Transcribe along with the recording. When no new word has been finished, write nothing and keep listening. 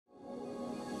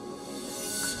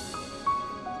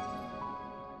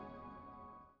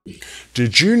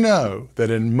Did you know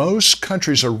that in most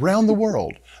countries around the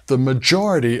world, the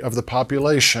majority of the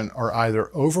population are either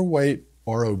overweight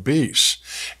or obese?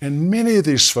 And many of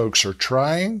these folks are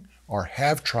trying or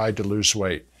have tried to lose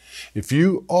weight. If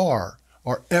you are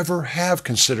or ever have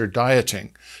considered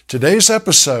dieting, today's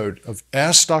episode of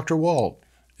Ask Dr. Walt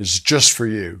is just for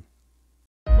you.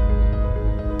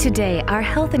 Today, our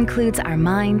health includes our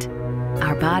mind,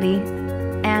 our body,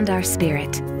 and our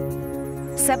spirit.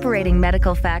 Separating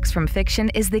medical facts from fiction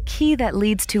is the key that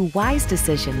leads to wise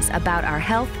decisions about our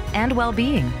health and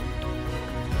well-being.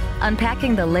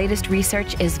 Unpacking the latest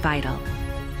research is vital.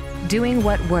 Doing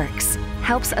what works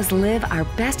helps us live our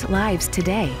best lives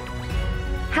today.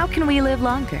 How can we live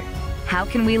longer? How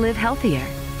can we live healthier?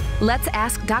 Let's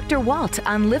ask Dr. Walt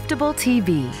on Liftable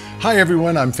TV. Hi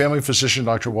everyone, I'm family physician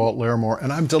Dr. Walt Larimore,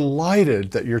 and I'm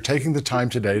delighted that you're taking the time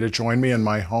today to join me in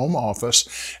my home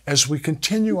office as we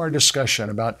continue our discussion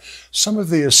about some of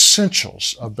the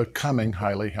essentials of becoming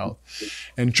highly healthy.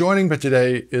 And joining me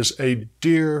today is a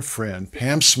dear friend,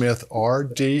 Pam Smith,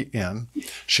 RDN.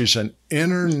 She's an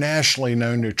internationally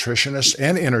known nutritionist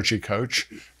and energy coach,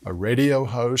 a radio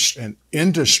host, an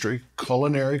industry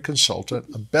culinary consultant,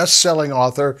 a best-selling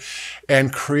author,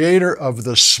 and creator of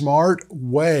the Smart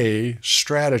Way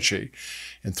strategy.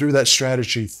 And through that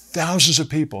strategy, thousands of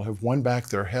people have won back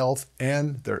their health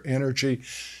and their energy.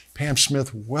 Pam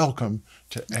Smith, welcome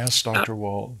to Ask Dr.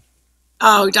 Walt.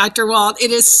 Oh, Dr. Walt,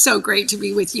 it is so great to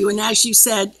be with you. And as you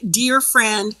said, dear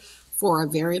friend for a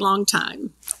very long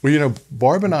time. Well, you know,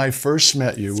 Barb and I first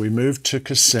met you. We moved to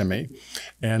Kissimmee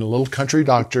and a little country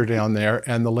doctor down there,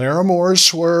 and the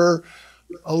Larimores were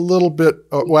a little bit,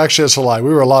 well, actually, that's a lie. We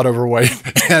were a lot overweight,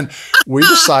 and we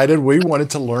decided we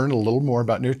wanted to learn a little more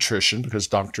about nutrition because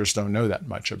doctors don't know that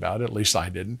much about it. At least I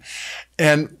didn't.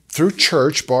 And through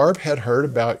church, Barb had heard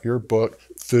about your book,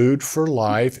 Food for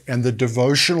Life, and the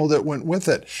devotional that went with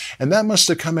it. And that must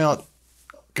have come out,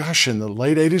 gosh, in the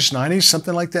late 80s, 90s,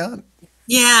 something like that?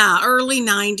 Yeah, early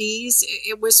 90s.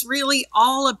 It was really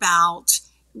all about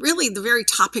really the very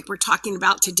topic we're talking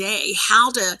about today,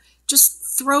 how to just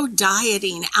throw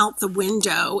dieting out the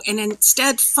window and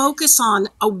instead focus on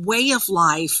a way of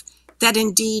life that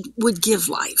indeed would give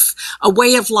life, a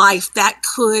way of life that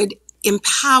could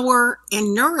empower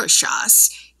and nourish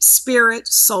us, spirit,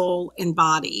 soul, and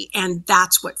body. And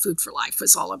that's what Food for Life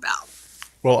was all about.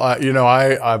 Well,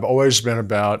 I've always been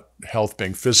about health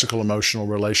being physical, emotional,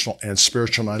 relational, and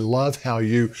spiritual. And I love how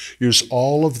you use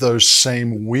all of those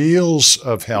same wheels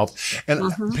of health.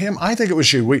 And Pam, I think it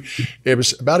was you. It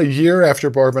was about a year after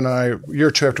Barb and I, a year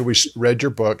or two after we read your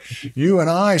book, you and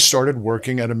I started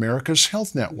working at America's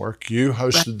Health Network. You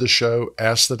hosted the show,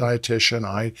 Ask the Dietitian.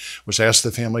 I was Ask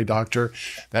the Family Doctor.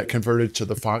 That converted to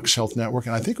the Fox Health Network.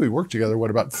 And I think we worked together,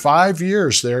 about 5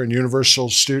 years there in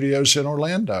Universal Studios in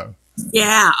Orlando.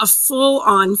 Yeah, a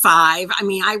full-on 5. I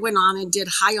mean, I went on and did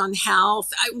High on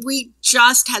Health. We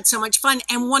just had so much fun.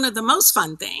 And one of the most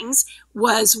fun things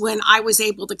was when I was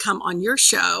able to come on your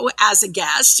show as a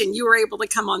guest and you were able to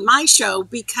come on my show,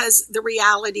 because the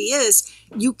reality is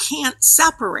you can't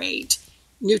separate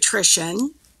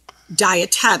nutrition,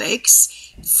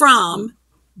 dietetics from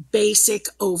basic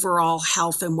overall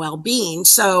health and well-being.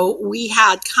 So we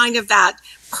had kind of that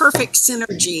perfect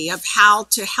synergy of how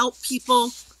to help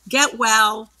people get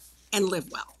well and live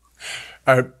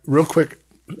well. Real quick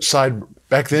side,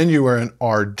 back then you were an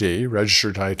RD,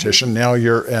 registered dietitian. Now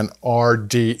you're an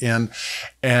RDN,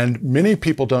 and many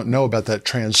people don't know about that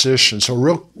transition. So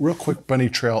real quick bunny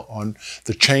trail on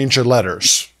the change of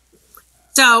letters.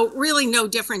 So really no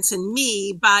difference in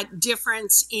me, but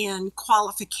difference in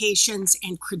qualifications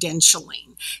and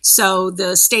credentialing. So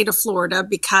the state of Florida,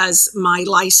 because my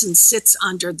license sits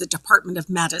under the Department of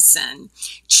Medicine,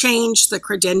 changed the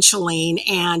credentialing,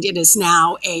 and it is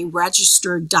now a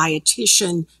registered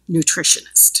dietitian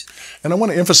nutritionist. And I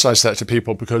want to emphasize that to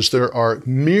people because there are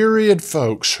myriad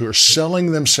folks who are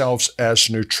selling themselves as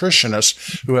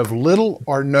nutritionists who have little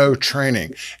or no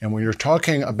training. And when you're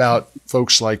talking about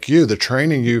folks like you, the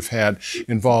training you've had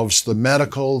involves the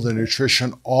medical, the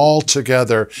nutrition all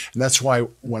together. And that's why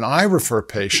when I refer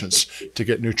patients to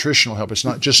get nutritional help, it's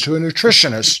not just to a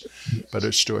nutritionist, but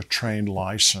it's to a trained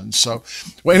license. So,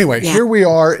 well, anyway, Here we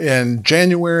are in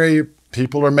January.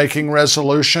 People are making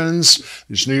resolutions,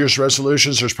 these New Year's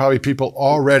resolutions. There's probably people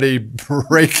already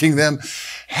breaking them.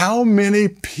 How many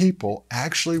people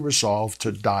actually resolve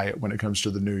to diet when it comes to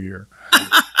the new year?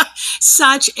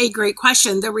 Such a great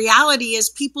question. The reality is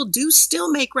people do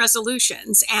still make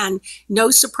resolutions, and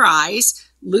no surprise,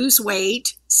 lose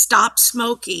weight, stop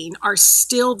smoking are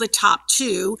still the top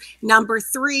two. Number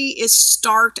three is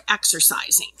start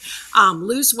exercising.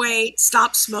 Lose weight,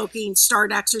 stop smoking,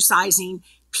 start exercising.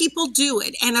 People do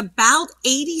it. And about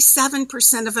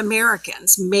 87% of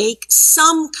Americans make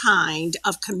some kind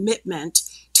of commitment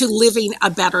to living a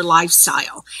better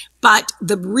lifestyle. But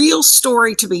the real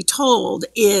story to be told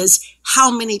is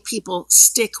how many people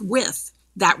stick with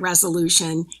that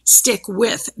resolution, stick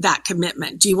with that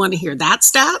commitment. Do you want to hear that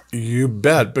stat? You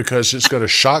bet, because it's going to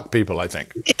shock people, I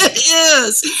think. It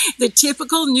is. The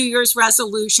typical New Year's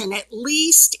resolution, at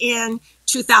least in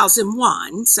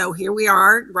 2001. So here we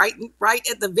are right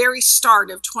at the very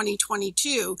start of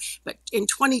 2022. But in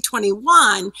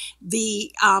 2021,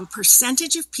 the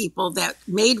percentage of people that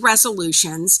made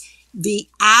resolutions, the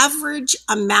average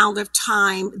amount of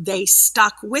time they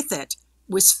stuck with it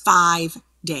was 5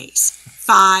 days.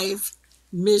 5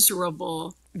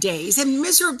 miserable days. And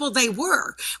miserable they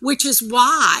were, which is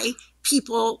why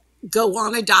people go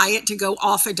on a diet to go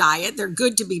off a diet. They're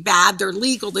good to be bad. They're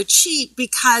legal to cheat,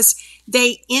 because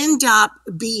they end up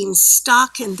being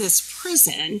stuck in this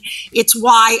prison. It's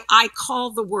why I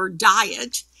call the word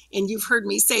diet, and you've heard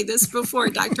me say this before,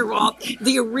 Dr. Walt,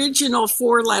 the original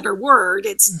 4-letter word,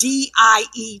 it's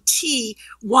D-I-E-T,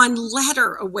 1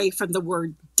 letter away from the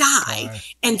word die.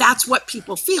 Right. And that's what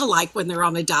people feel like when they're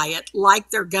on a diet, like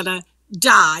they're going to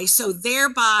die. So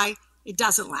thereby, it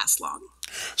doesn't last long.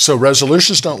 So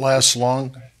resolutions don't last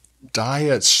long.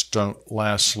 Diets don't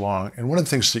last long. And one of the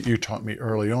things that you taught me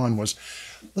early on was,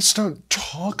 let's don't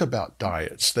talk about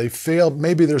diets. They failed.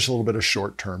 Maybe there's a little bit of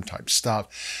short-term type stuff,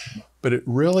 but it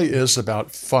really is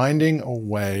about finding a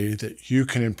way that you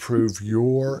can improve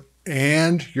your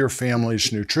and your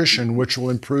family's nutrition, which will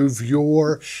improve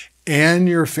your and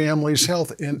your family's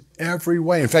health in every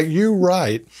way. In fact, you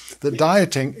write that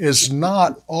dieting is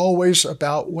not always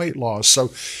about weight loss.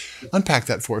 So unpack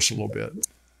that for us a little bit.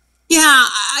 Yeah,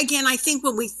 again, I think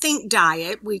when we think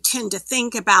diet, we tend to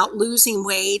think about losing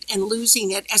weight and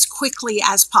losing it as quickly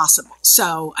as possible.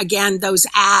 So again, those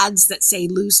ads that say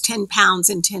lose 10 pounds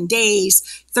in 10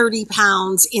 days, 30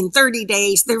 pounds in 30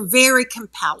 days, they're very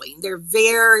compelling. They're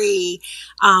very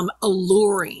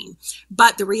alluring.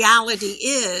 But the reality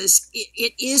is,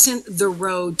 it isn't the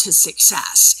road to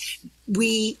success.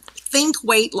 We think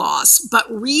weight loss, but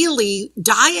really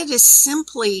diet is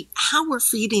simply how we're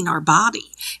feeding our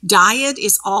body. Diet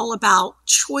is all about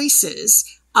choices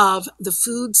of the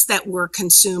foods that we're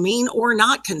consuming or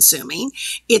not consuming.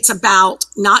 It's about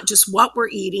not just what we're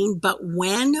eating, but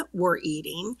when we're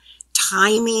eating,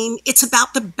 timing. It's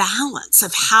about the balance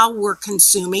of how we're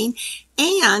consuming.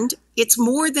 And it's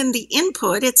more than the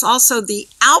input, it's also the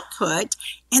output.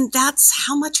 And that's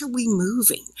how much are we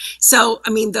moving? So, I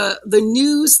mean, the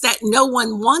news that no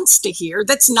one wants to hear,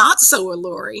 that's not so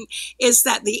alluring, is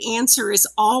that the answer is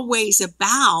always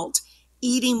about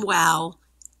eating well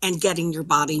and getting your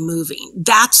body moving.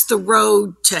 That's the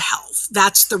road to health.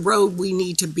 That's the road we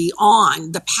need to be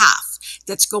on, the path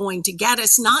that's going to get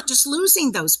us not just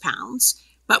losing those pounds,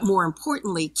 but more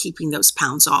importantly, keeping those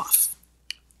pounds off.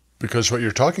 Because what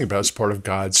you're talking about is part of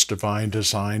God's divine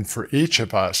design for each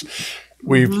of us.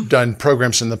 We've done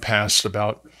programs in the past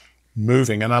about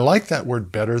moving, and I like that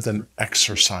word better than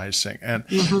exercising. And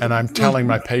I'm telling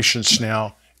my patients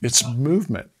now, it's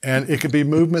movement, and it could be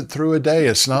movement through a day.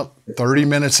 It's not 30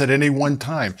 minutes at any one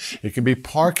time. It can be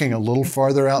parking a little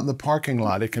farther out in the parking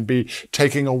lot. It can be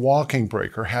taking a walking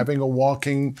break or having a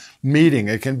walking meeting.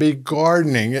 It can be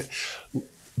gardening.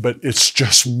 But it's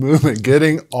just movement,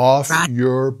 getting off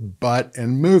your butt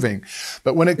and moving.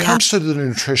 But when it comes to the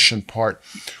nutrition part,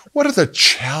 what are the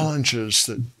challenges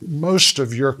that most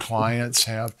of your clients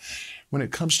have when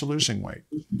it comes to losing weight?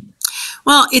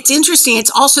 Well, it's interesting.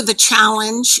 It's also the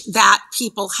challenge that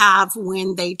people have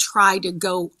when they try to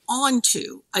go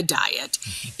onto a diet,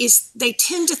 is they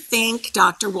tend to think,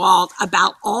 Dr. Walt,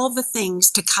 about all the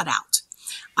things to cut out.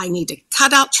 I need to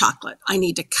cut out chocolate. I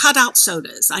need to cut out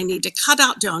sodas. I need to cut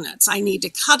out donuts. I need to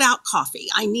cut out coffee.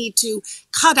 I need to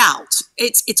cut out.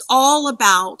 It's all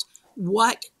about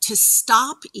what to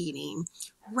stop eating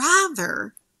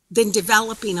rather than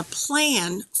developing a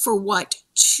plan for what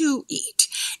to eat.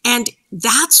 And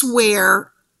that's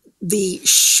where the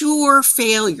sure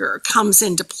failure comes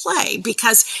into play,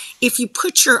 because if you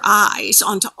put your eyes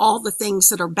onto all the things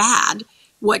that are bad,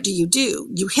 what do?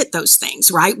 You hit those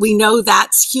things, right? We know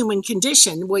that's human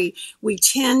condition. We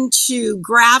tend to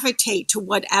gravitate to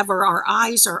whatever our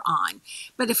eyes are on.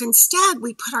 But if instead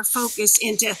we put our focus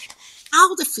into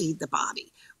how to feed the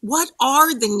body, what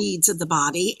are the needs of the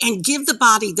body, and give the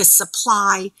body the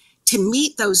supply to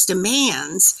meet those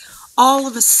demands, all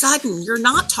of a sudden you're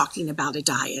not talking about a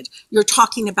diet. You're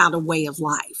talking about a way of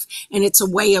life. And it's a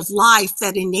way of life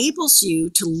that enables you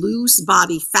to lose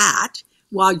body fat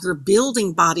while you're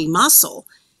building body muscle.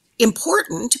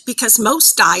 Important because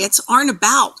most diets aren't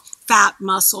about fat,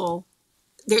 muscle.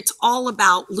 It's all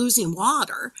about losing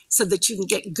water so that you can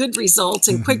get good results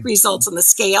and quick results on the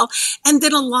scale. And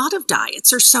then a lot of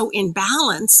diets are so in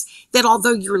balance that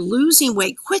although you're losing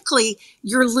weight quickly,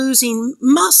 you're losing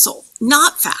muscle,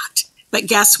 not fat. But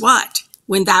guess what?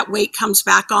 When that weight comes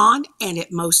back on, and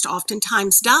it most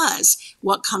oftentimes does,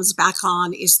 what comes back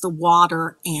on is the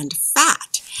water and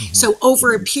fat. So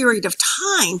over a period of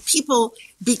time, people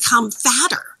become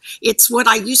fatter. It's what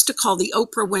I used to call the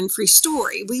Oprah Winfrey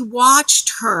story. We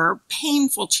watched her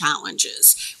painful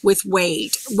challenges with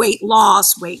weight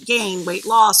loss, weight gain, weight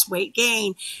loss, weight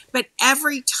gain. But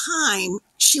every time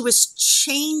she was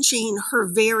changing her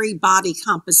very body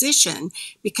composition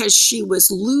because she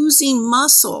was losing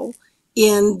muscle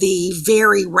in the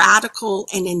very radical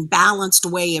and imbalanced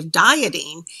way of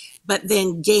dieting, but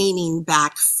then gaining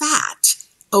back fat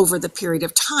over the period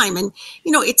of time. And,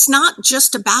 it's not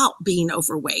just about being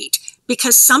overweight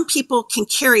because some people can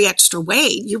carry extra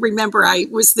weight. You remember I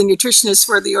was the nutritionist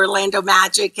for the Orlando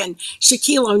Magic and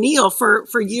Shaquille O'Neal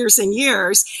for years and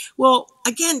years. Well,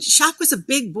 again, Shaq was a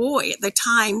big boy at the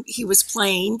time he was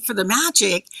playing for the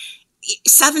Magic,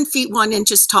 7 feet 1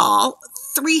 inches tall,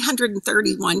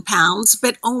 331 pounds,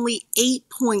 but only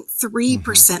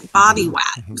 8.3% body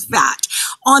fat.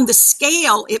 On the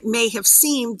scale, it may have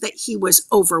seemed that he was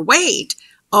overweight.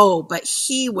 Oh, but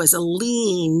he was a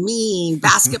lean, mean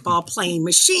basketball playing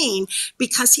machine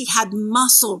because he had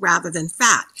muscle rather than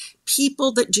fat.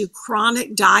 People that do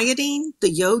chronic dieting, the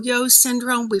yo-yo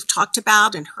syndrome we've talked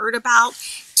about and heard about,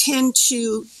 tend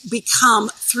to become,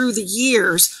 through the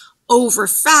years, over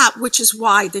fat, which is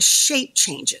why the shape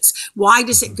changes. Why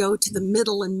does it go to the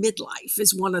middle and midlife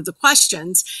is one of the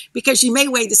questions, because you may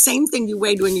weigh the same thing you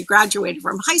weighed when you graduated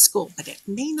from high school, but it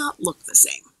may not look the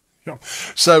same. Yeah.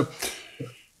 So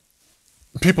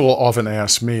people often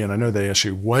ask me, and I know they ask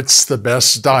you, what's the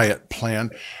best diet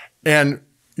plan? And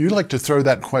you like to throw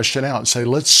that question out and say,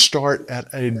 let's start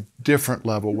at a different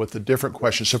level with a different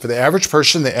question. So for the average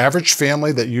person, the average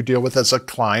family that you deal with as a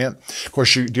client, of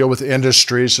course, you deal with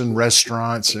industries and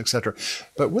restaurants, et cetera.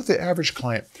 But with the average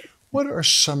client, what are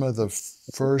some of the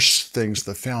first things,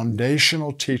 the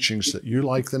foundational teachings that you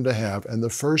like them to have and the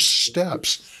first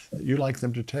steps that you like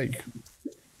them to take?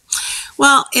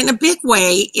 Well, in a big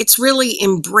way, it's really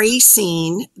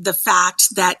embracing the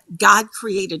fact that God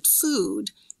created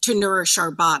food to nourish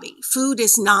our body. Food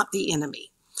is not the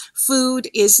enemy. Food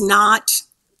is not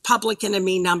public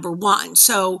enemy number one.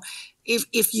 So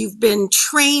if you've been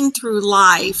trained through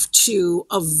life to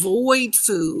avoid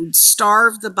food,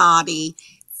 starve the body,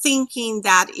 thinking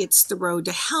that it's the road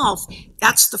to health,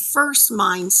 that's the first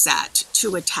mindset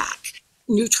to attack.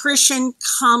 Nutrition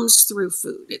comes through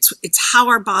food. It's how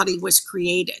our body was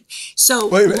created. So,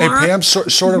 hey, Pam,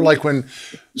 sort of like when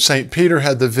St. Peter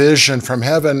had the vision from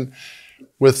heaven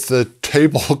with the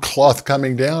tablecloth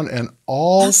coming down and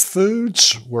all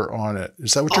foods were on it.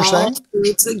 Is that what you're saying?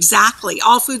 Foods, exactly.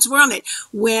 All foods were on it.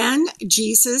 When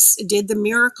Jesus did the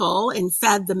miracle and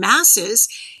fed the masses,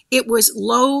 it was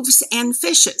loaves and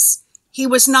fishes. He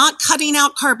was not cutting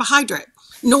out carbohydrate,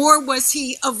 nor was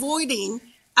he avoiding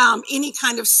any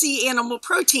kind of sea animal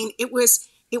protein. It was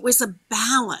a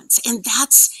balance, and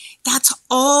that's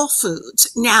all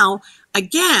foods. Now,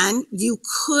 again, you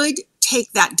could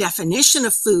take that definition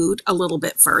of food a little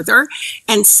bit further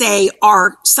and say,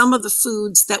 are some of the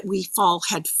foods that we fall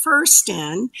head first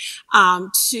in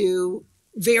to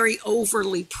very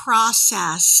overly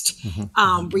processed,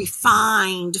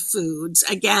 refined foods.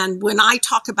 Again, when I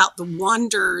talk about the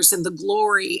wonders and the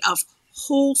glory of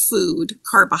whole food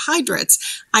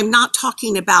carbohydrates, I'm not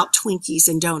talking about Twinkies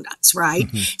and donuts, right?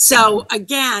 So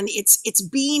again, it's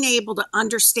being able to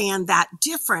understand that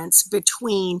difference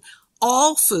between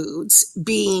all foods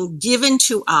being given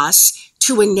to us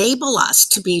to enable us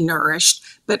to be nourished,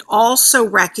 but also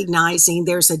recognizing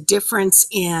there's a difference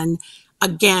in,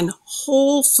 again,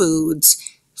 whole foods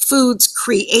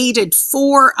created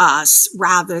for us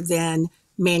rather than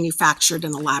manufactured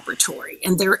in a laboratory.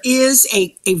 And there is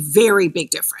a very big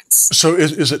difference. So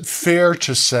is it fair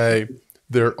to say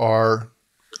there are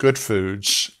good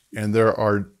foods and there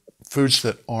are foods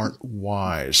that aren't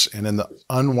wise? And in the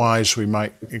unwise, we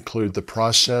might include the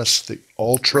processed, the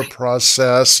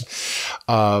ultra-processed,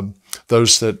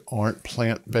 those that aren't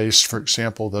plant-based, for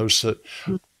example, those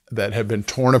that have been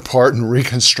torn apart and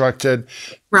reconstructed.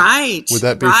 Right. Would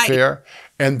that be fair?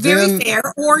 And Very then,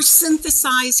 fair, or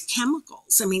synthesized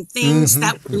chemicals. I mean, things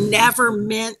that were never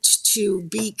meant to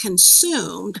be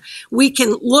consumed. We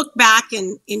can look back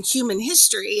in human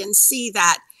history and see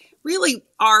that really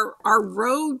our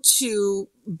road to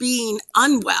being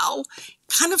unwell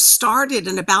kind of started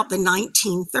in about the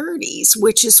 1930s,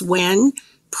 which is when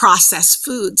processed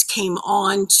foods came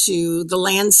onto the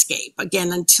landscape.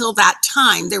 Again, until that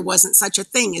time, there wasn't such a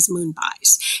thing as moon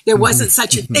pies. There wasn't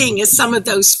such a thing as some of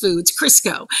those foods,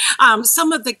 Crisco,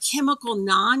 some of the chemical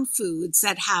non-foods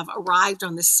that have arrived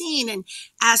on the scene. And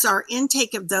as our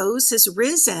intake of those has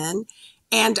risen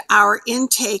and our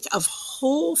intake of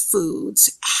whole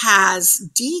foods has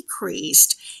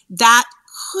decreased, that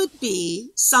could be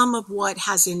some of what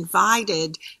has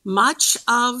invited much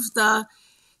of the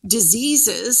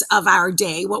diseases of our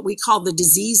day, what we call the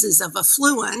diseases of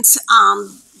affluence,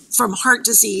 from heart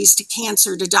disease to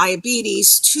cancer to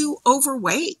diabetes to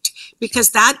overweight, because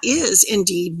that is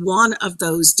indeed one of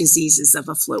those diseases of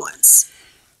affluence.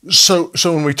 so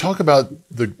when we talk about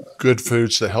the good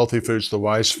foods, the healthy foods, the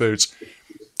wise foods,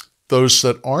 those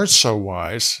that aren't so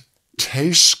wise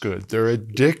taste good. They're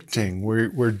addicting.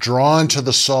 We're drawn to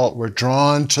the salt. We're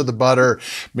drawn to the butter.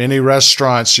 Many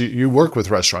restaurants, you work with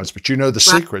restaurants, but you know the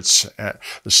secrets.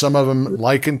 Some of them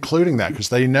like including that because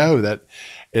they know that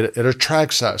it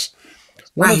attracts us.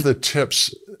 One of the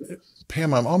tips,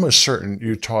 Pam, I'm almost certain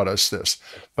you taught us this,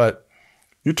 but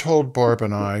you told Barb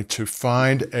and I to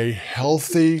find a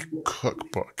healthy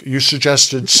cookbook. You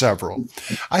suggested several.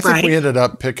 I think we ended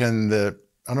up picking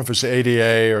I don't know if it's the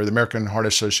ADA or the American Heart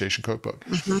Association cookbook.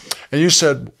 And you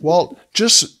said, Walt,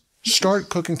 just start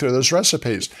cooking through those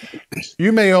recipes.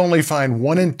 You may only find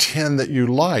 1 in 10 that you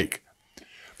like,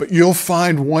 but you'll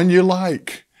find one you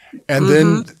like. And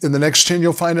then in the next 10,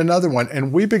 you'll find another one.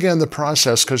 And we began the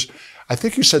process because I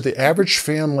think you said the average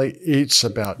family eats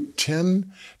about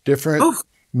 10 different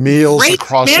meals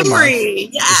across the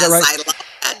month. Yes, is that right? I love that.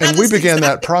 And we began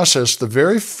that process. The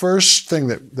very first thing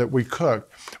that we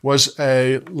cooked was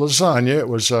a lasagna. It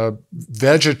was a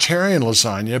vegetarian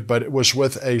lasagna, but it was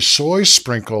with a soy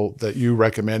sprinkle that you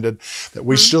recommended that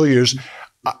we still use.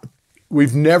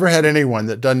 We've never had anyone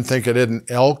that doesn't think it isn't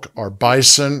elk or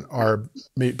bison or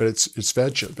meat, but it's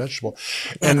vegetable.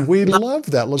 And we love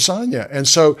that lasagna. And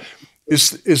so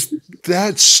is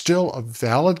that still a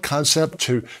valid concept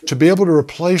to be able to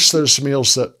replace those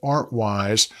meals that aren't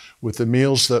wise with the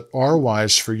meals that are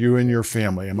wise for you and your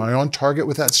family? Am I on target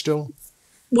with that still?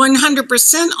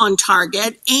 100% on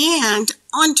target, and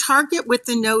on target with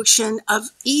the notion of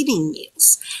eating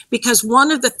meals. Because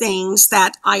one of the things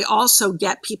that I also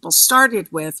get people started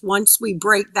with, once we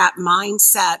break that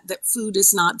mindset that food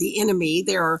is not the enemy,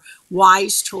 there are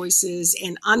wise choices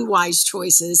and unwise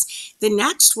choices. The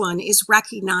next one is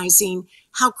recognizing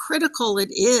how critical it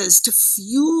is to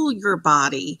fuel your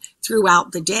body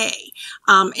throughout the day.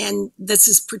 And this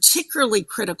is particularly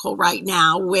critical right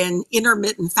now when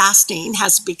intermittent fasting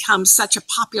has become such a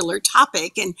popular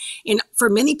topic. And for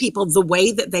many people, the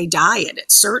way that they diet,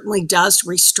 it certainly does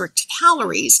restrict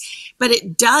calories, but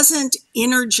it doesn't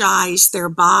energize their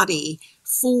body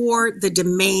for the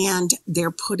demand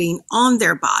they're putting on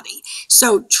their body.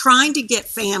 So trying to get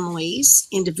families,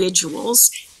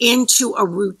 individuals, into a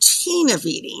routine of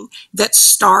eating that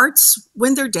starts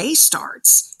when their day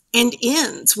starts and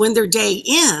ends when their day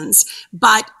ends.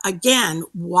 But again,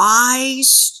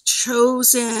 wise,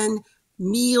 chosen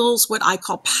meals, what I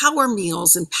call power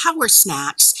meals and power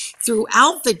snacks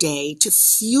throughout the day to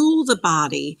fuel the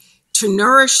body, to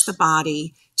nourish the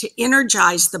body, to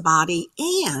energize the body,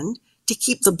 and to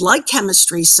keep the blood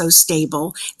chemistry so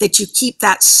stable that you keep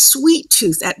that sweet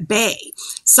tooth at bay.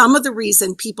 Some of the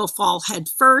reason people fall head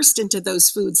first into those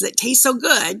foods that taste so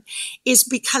good is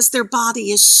because their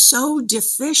body is so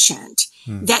deficient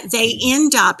that they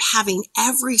end up having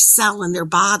every cell in their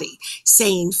body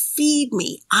saying, feed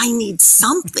me, I need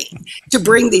something to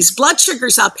bring these blood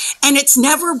sugars up. And it's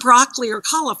never broccoli or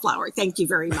cauliflower, thank you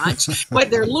very much. What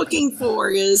they're looking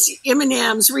for is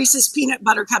M&Ms, Reese's peanut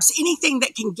butter cups, anything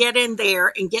that can get in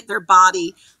there and get their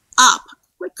body up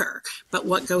quicker. But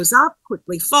what goes up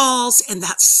quickly falls, and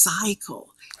that cycle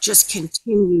just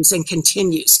continues and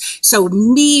continues. So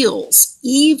meals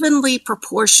evenly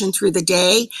proportioned through the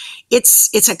day,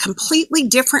 it's a completely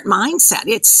different mindset.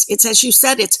 It's as you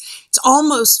said, it's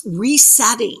almost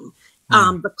resetting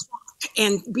the clock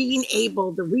and being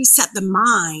able to reset the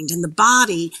mind and the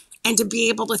body and to be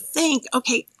able to think,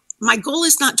 okay, my goal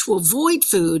is not to avoid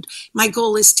food. My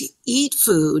goal is to eat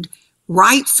food,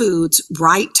 right foods,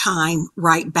 right time,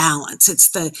 right balance. It's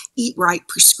the eat right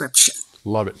prescription.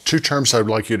 Love it. Two terms I would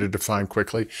like you to define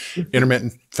quickly.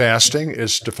 Intermittent fasting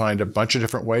is defined a bunch of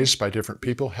different ways by different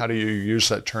people. How do you use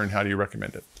that term? How do you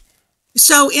recommend it?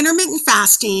 So intermittent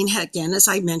fasting, again, as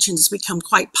I mentioned, has become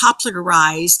quite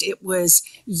popularized. It was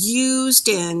used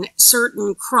in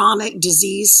certain chronic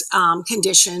disease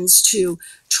conditions to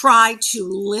try to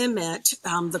limit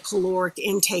the caloric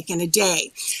intake in a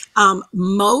day.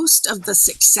 Most of the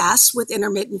success with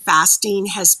intermittent fasting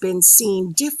has been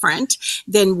seen different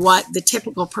than what the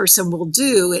typical person will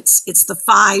do. It's the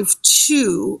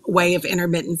 5-2 way of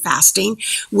intermittent fasting,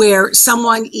 where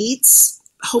someone eats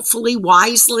hopefully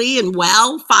wisely and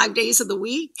well 5 days of the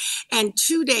week, and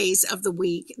 2 days of the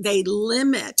week they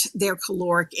limit their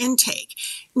caloric intake.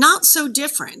 Not so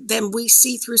different than we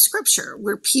see through scripture,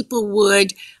 where people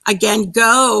would again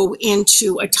go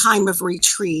into a time of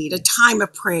retreat, a time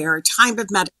of prayer, a time of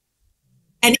meditation,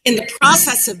 and in the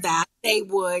process of that they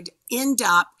would end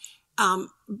up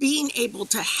being able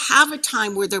to have a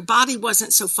time where their body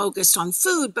wasn't so focused on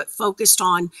food but focused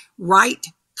on right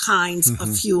kinds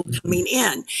of fuel coming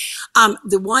in.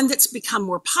 The one that's become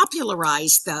more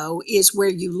popularized, though, is where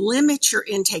you limit your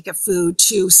intake of food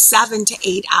to 7 to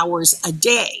 8 hours a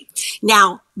day.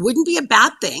 Now, wouldn't be a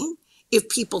bad thing if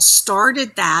people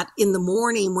started that in the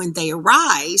morning when they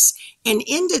arise and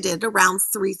ended it around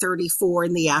 3:34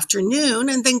 in the afternoon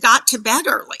and then got to bed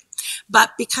early.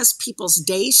 But because people's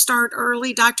days start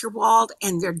early, Dr. Wald,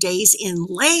 and their days end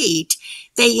late,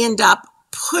 they end up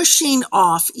pushing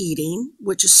off eating,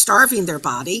 which is starving their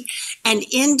body, and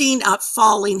ending up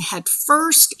falling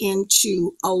headfirst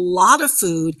into a lot of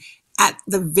food at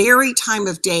the very time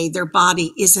of day their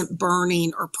body isn't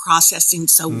burning or processing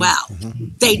so well.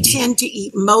 They tend to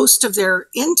eat most of their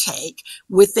intake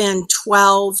within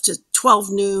 12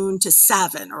 noon to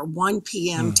 7 or 1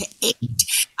 p.m. to 8.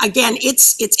 Again,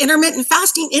 it's intermittent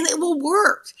fasting, and it will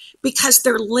work because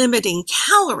they're limiting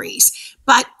calories.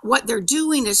 But what they're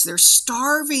doing is they're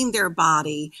starving their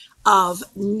body of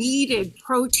needed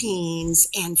proteins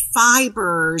and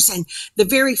fibers and the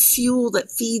very fuel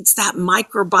that feeds that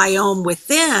microbiome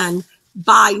within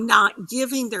by not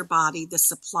giving their body the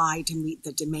supply to meet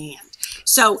the demand.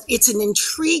 So it's an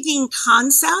intriguing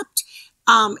concept.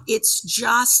 It's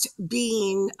just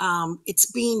it's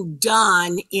being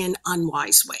done in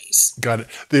unwise ways. Got it.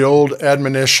 The old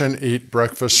admonition, eat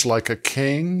breakfast like a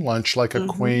king, lunch like a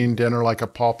queen, dinner like a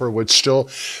pauper, would still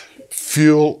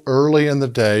fuel early in the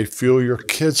day, fuel your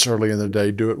kids early in the day,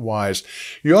 do it wise.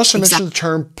 You also mentioned the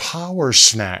term power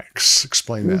snacks.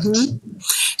 Explain that.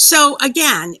 So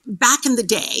again, back in the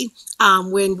day,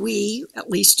 when we, at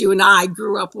least you and I,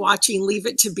 grew up watching Leave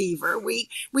It to Beaver, we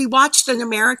watched an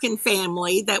American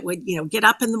family that would, get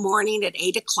up in the morning at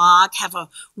 8 o'clock, have a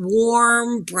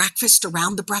warm breakfast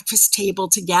around the breakfast table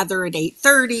together at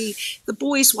 8:30. The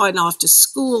boys went off to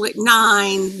school at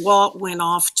 9. Walt went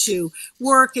off to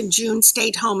work, and June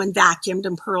stayed home and vacuumed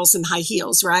in pearls and high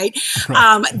heels, right?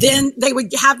 Then they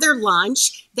would have their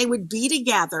lunch. They would be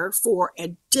together for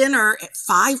a dinner at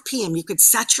 5 p.m. You could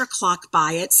set your clock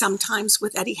by it, sometimes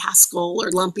with Eddie Haskell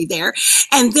or Lumpy there.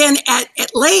 And then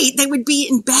at late, they would be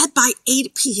in bed by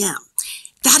 8 p.m.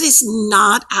 That is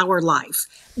not our life.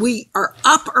 We are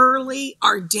up early.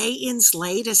 Our day ends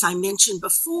late. As I mentioned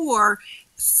before,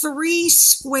 3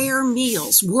 square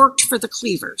meals worked for the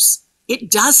Cleavers. It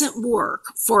doesn't work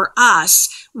for us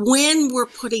when we're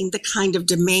putting the kind of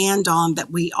demand on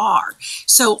that we are.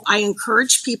 So I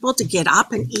encourage people to get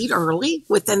up and eat early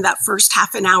within that first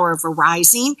half an hour of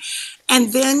arising,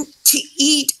 and then to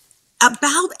eat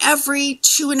about every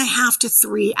 2.5 to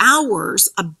 3 hours,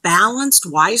 a balanced,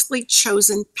 wisely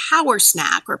chosen power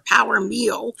snack or power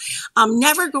meal,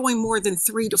 never going more than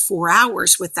 3 to 4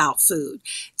 hours without food.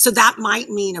 So that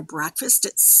might mean a breakfast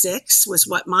at 6 was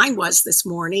what mine was this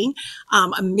morning,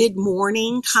 a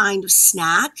mid-morning kind of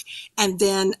snack, and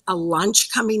then a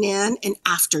lunch coming in, an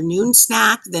afternoon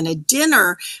snack, then a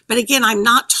dinner. But again, I'm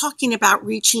not talking about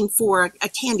reaching for a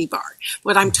candy bar.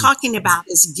 What I'm talking about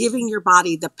is giving your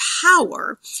body the power.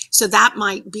 So that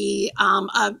might be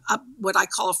what I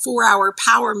call a 4-hour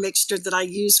power mixture that I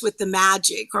use with the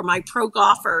Magic or my pro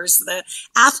golfers, the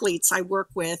athletes I work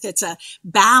with. It's a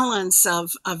balance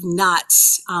of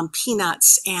nuts,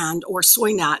 peanuts or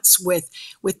soy nuts with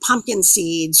pumpkin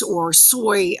seeds or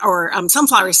soy or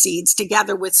sunflower seeds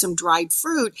together with some dried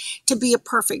fruit to be a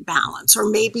perfect balance. Or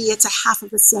maybe it's a half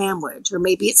of a sandwich, or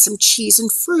maybe it's some cheese and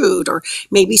fruit, or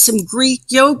maybe some Greek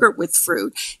yogurt with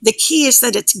fruit. The key is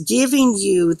that it's giving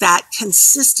you that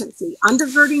consistency,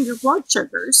 undergirding your blood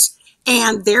sugars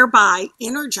and thereby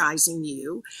energizing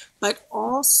you, but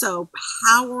also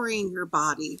powering your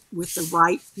body with the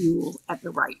right fuel at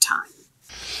the right time.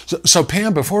 So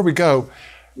Pam, before we go,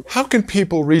 How can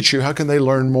people reach you? How can they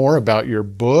learn more about your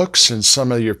books and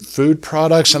some of your food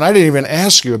products? And I didn't even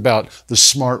ask you about the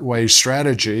Smart Way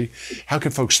strategy. How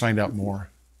can folks find out more?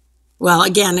 Well,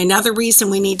 again, another reason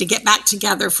we need to get back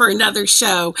together for another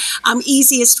show.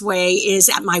 Easiest way is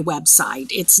at my website.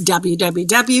 It's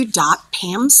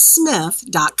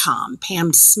www.pamsmith.com,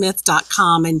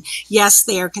 pamsmith.com. And yes,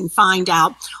 there can find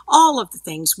out all of the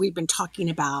things we've been talking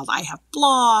about. I have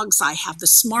blogs. I have the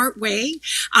Smart Way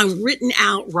written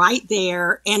out right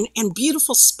there, and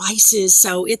beautiful spices.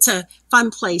 So it's a fun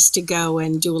place to go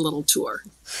and do a little tour.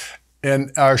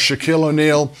 And our Shaquille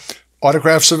O'Neal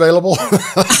autographs available?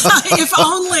 If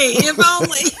only.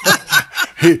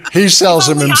 He sells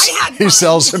them. He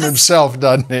sells them himself,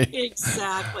 doesn't he?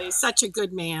 Exactly. Such a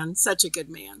good man.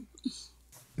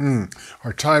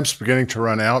 Our time's beginning to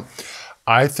run out.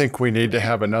 I think we need to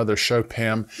have another show,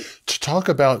 Pam, to talk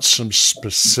about some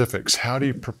specifics. How do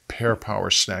you prepare power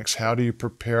snacks? How do you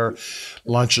prepare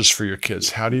lunches for your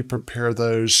kids? How do you prepare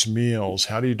those meals?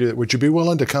 How do you do it? Would you be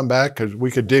willing to come back? Because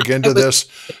we could dig into this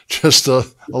just a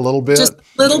little bit. Just a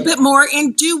little bit more,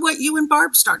 and do what you and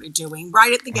Barb started doing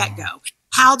right at the get-go.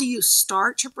 How do you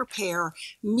start to prepare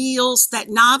meals that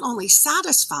not only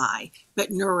satisfy,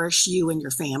 but nourish you and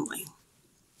your family?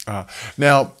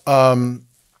 Now,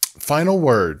 final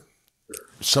word.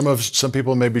 Some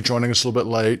people may be joining us a little bit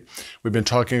late. We've been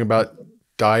talking about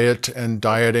diet and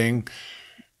dieting.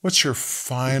 What's your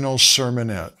final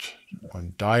sermonette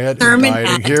on diet and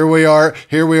dieting? Here we are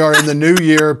in the new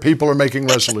year. People are making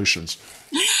resolutions.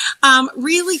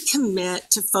 Really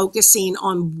commit to focusing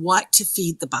on what to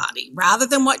feed the body rather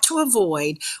than what to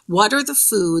avoid. What are the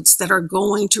foods that are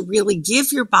going to really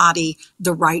give your body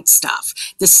the right stuff?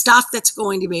 The stuff that's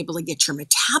going to be able to get your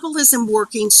metabolism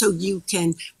working so you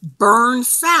can burn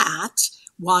fat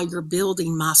while you're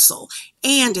building muscle,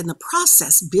 and in the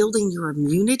process, building your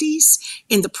immunities,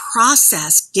 in the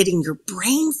process, getting your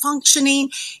brain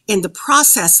functioning, in the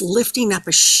process, lifting up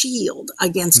a shield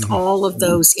against all of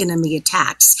those enemy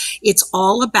attacks. It's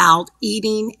all about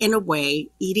eating in a way,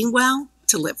 eating well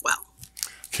to live well.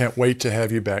 Can't wait to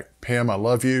have you back. Pam, I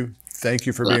love you. Thank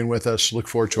you for being with us. Look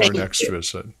forward to our next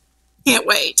visit. Can't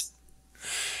wait.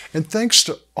 And thanks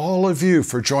to all of you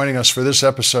for joining us for this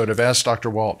episode of Ask Dr.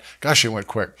 Walt. Gosh, it went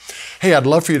quick. Hey, I'd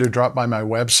love for you to drop by my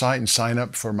website and sign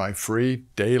up for my free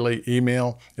daily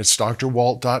email. It's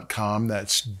drwalt.com.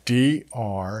 That's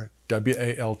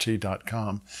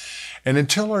drwalt.com. And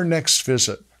until our next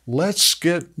visit, let's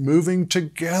get moving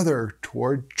together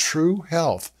toward true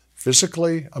health,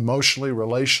 physically, emotionally,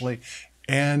 relationally,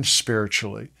 and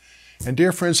spiritually. And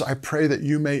dear friends, I pray that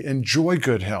you may enjoy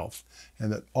good health,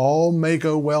 and that all may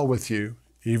go well with you,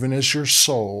 even as your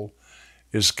soul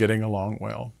is getting along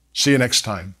well. See you next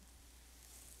time.